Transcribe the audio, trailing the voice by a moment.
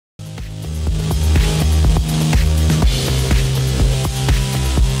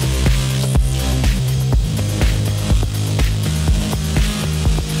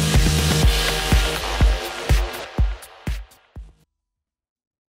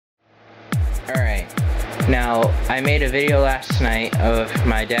Now, I made a video last night of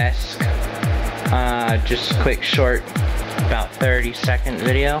my desk, just a quick short, about 30-second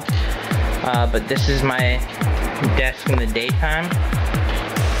video, but this is my desk in the daytime.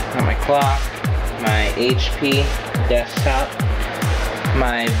 Got my clock, my HP desktop,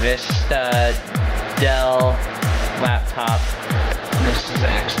 my Vista Dell laptop, this is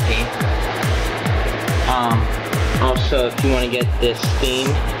XP. Also, if you want to get this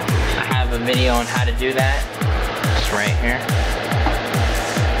theme, I have a video on how to do that. It's right here.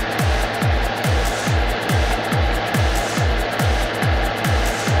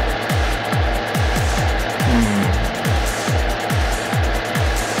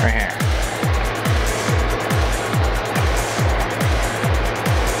 Right here.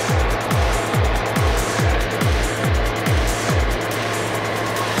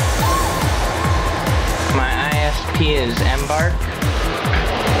 My ISP is Embark.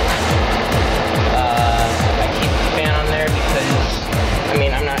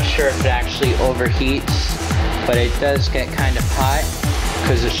 I'm not sure if it actually overheats, but it does get kind of hot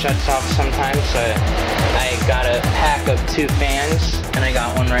because it shuts off sometimes. So I got a pack of 2 fans, and I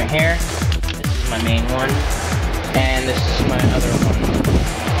got one right here. This is my main one, and this is my other one.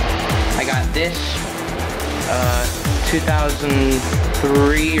 I got this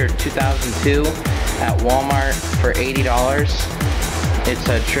 2003 or 2002 at Walmart for $80. It's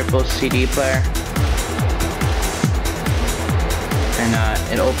a triple CD player. And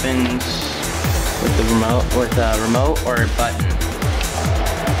it opens with the remote or a button.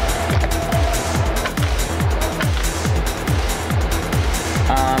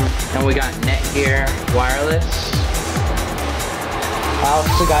 And we got Netgear wireless. I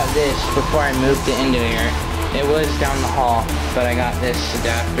also got this before I moved it into here. It was down the hall, but I got this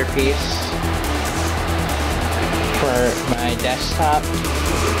adapter piece for my desktop.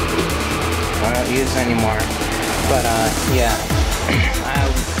 I don't use it anymore, but yeah. I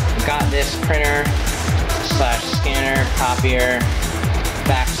got this printer slash scanner, copier,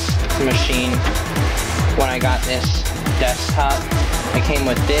 fax machine when I got this desktop. I came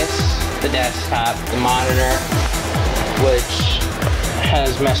with this, the desktop, the monitor, which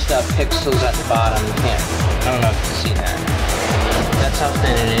has messed up pixels at the bottom. I don't know if you can see that. That's how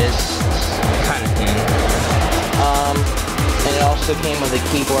thin it is. It's kind of thin. And it also came with a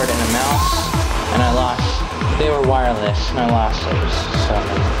keyboard and a mouse, and I lost. They were wireless, and I lost those, so.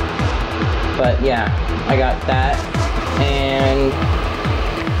 But yeah, I got that, and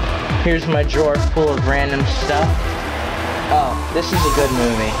here's my drawer full of random stuff. Oh, this is a good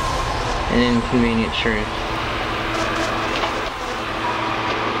movie, An Inconvenient Truth.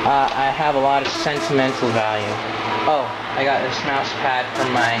 I have a lot of sentimental value. Oh, I got this mouse pad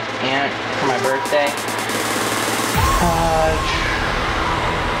from my aunt for my birthday.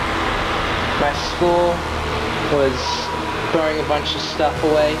 My school was throwing a bunch of stuff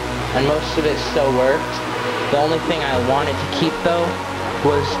away, and most of it still worked. The only thing I wanted to keep though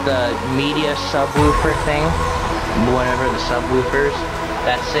was the media subwoofer thing, whatever the subwoofers.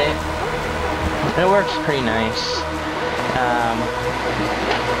 That's it. It works pretty nice.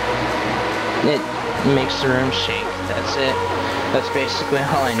 It makes the room shake. That's it. That's basically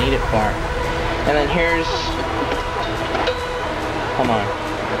all I need it for. And then here's, hold on.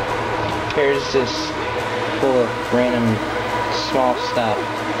 Here's this full of random small stuff.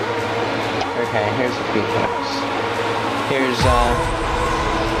 Okay, here's a few things. Here's,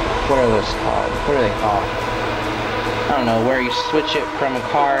 what are those called? What are they called? I don't know, where you switch it from a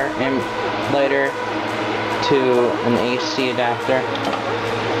car emulator to an AC adapter.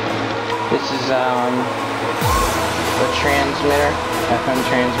 This is, a transmitter, FM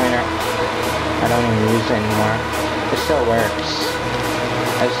transmitter. I don't even use it anymore. It still works.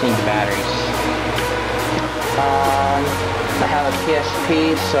 I just need the batteries. I have a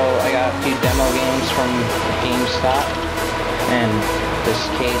PSP, so I got a few demo games from GameStop, and this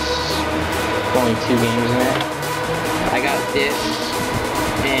case, only 2 games in it. I got this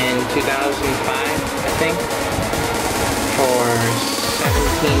in 2005, I think, for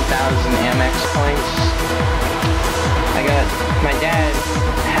 17,000 Amex points. My dad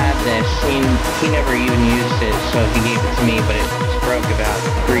had this, he never even used it, so he gave it to me, but it broke about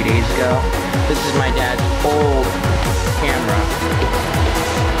 3 days ago. This is my dad's old camera.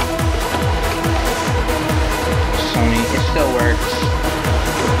 Sony, it still works,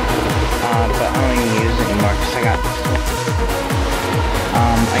 but I don't even use it anymore because I got this one.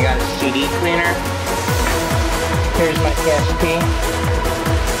 I got a CD cleaner. Here's my PSP.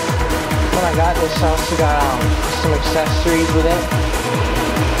 When I got this, I also got some accessories with it.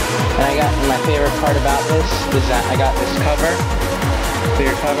 And my favorite part about this is that I got this cover.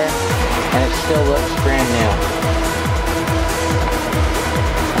 clear cover, and it still looks brand new.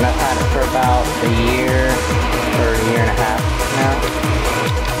 And I've had it for about a year or a year and a half now.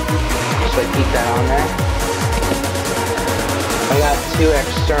 So I keep that on there. I got 2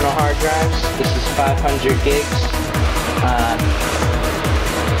 external hard drives. This is 500 gigs.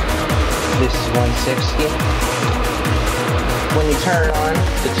 This is 160. When you turn it on,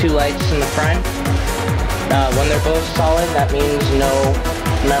 the 2 lights in the front, when they're both solid, that means no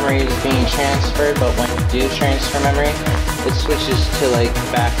memory is being transferred, but when you do transfer memory, it switches to like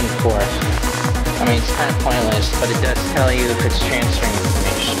back and forth. I mean, it's kind of pointless, but it does tell you if it's transferring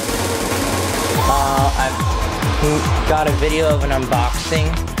information. I've got a video of an unboxing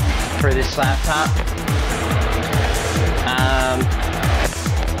for this laptop.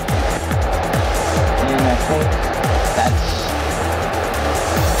 And I think that's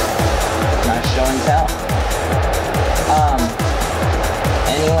not show and tell.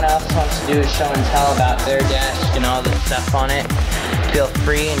 Anyone else wants to do a show and tell about their desk and all the stuff on it, feel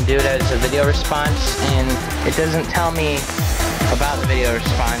free and do it as a video response. And it doesn't tell me about the video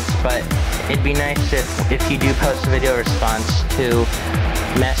response, but it'd be nice if you do post a video response to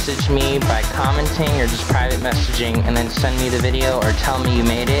message me by commenting or just private messaging, and then send me the video or tell me you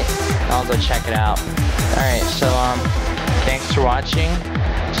made it, and I'll go check it out. Alright, so thanks for watching.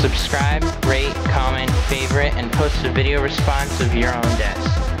 Subscribe, rate, comment, favorite, and post a video response of your own desk.